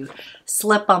sandals where you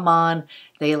slip them on,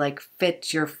 they like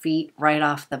fit your feet right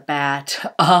off the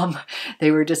bat.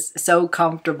 They were just so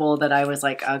comfortable that I was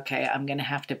like, okay, I'm gonna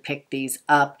have to pick these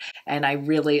up, and I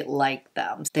really like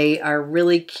them. They are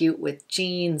really cute with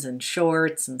jeans and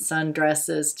shorts and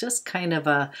sundresses, just kind of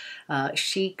a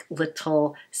chic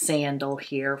little sandal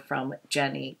here from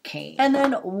Jenny Kane. And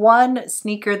then one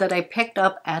sneaker that I picked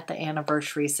up at the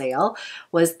anniversary sale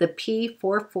was the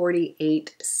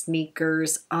P448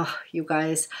 sneakers. Oh, you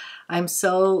guys, I'm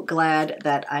so glad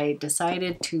that I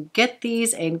decided to get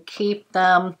these and keep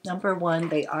them. Number one,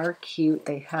 they are cute.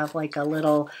 They have like a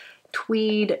little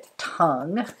tweed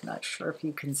tongue. Not sure if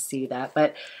you can see that,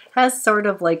 but has sort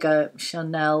of like a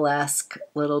Chanel-esque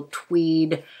little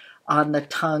tweed on the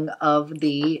tongue of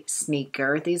the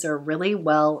sneaker. These are really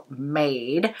well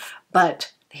made,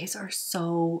 but these are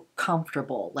so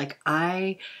comfortable. Like,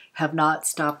 I have not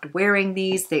stopped wearing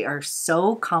these. They are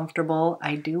so comfortable.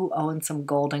 I do own some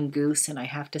Golden Goose, and I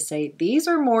have to say these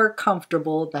are more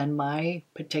comfortable than my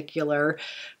particular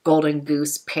Golden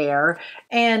Goose pair.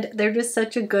 And they're just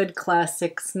such a good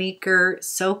classic sneaker,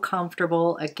 so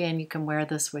comfortable. Again, you can wear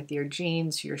this with your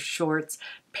jeans, your shorts,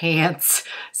 pants,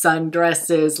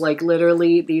 sundresses. Like,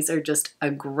 literally, these are just a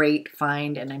great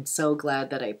find, and I'm so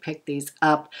glad that I picked these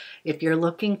up. If you're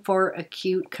looking for a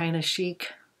cute, kind of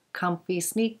chic, comfy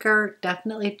sneaker,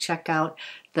 definitely check out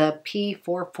the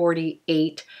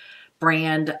P448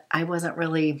 brand. I wasn't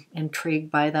really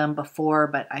intrigued by them before,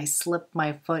 but I slipped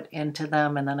my foot into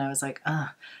them, and then I was like,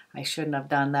 I shouldn't have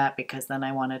done that, because then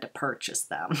I wanted to purchase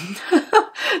them.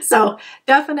 So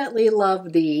definitely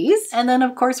love these. And then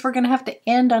of course we're gonna have to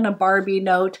end on a Barbie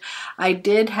note. I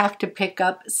did have to pick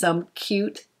up some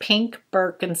cute pink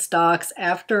Birkenstocks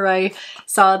after I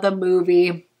saw the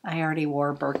movie. I already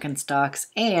wore Birkenstocks,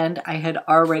 and I had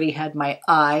already had my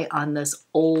eye on this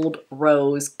old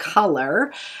rose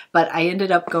color, but I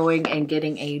ended up going and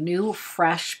getting a new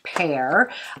fresh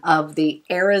pair of the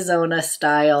Arizona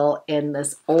style in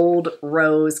this old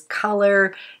rose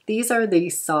color. These are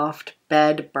the soft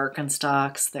bed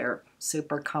Birkenstocks. They're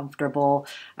super comfortable.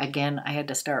 Again, I had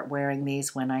to start wearing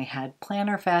these when I had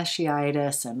plantar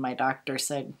fasciitis, and my doctor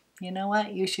said, you know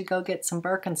what, you should go get some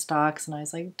Birkenstocks. And I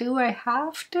was like, do I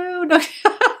have to?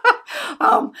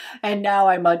 And now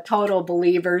I'm a total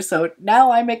believer. So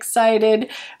now I'm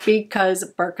excited because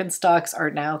Birkenstocks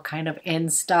are now kind of in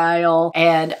style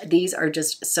and these are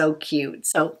just so cute.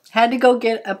 So had to go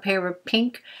get a pair of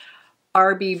pink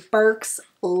Barbie Birks.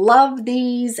 Love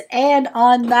these. And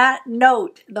on that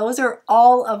note, those are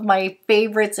all of my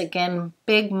favorites. Again,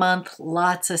 big month,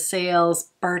 lots of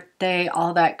sales, birthday,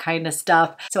 all that kind of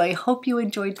stuff. So I hope you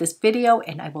enjoyed this video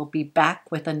and I will be back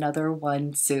with another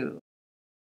one soon.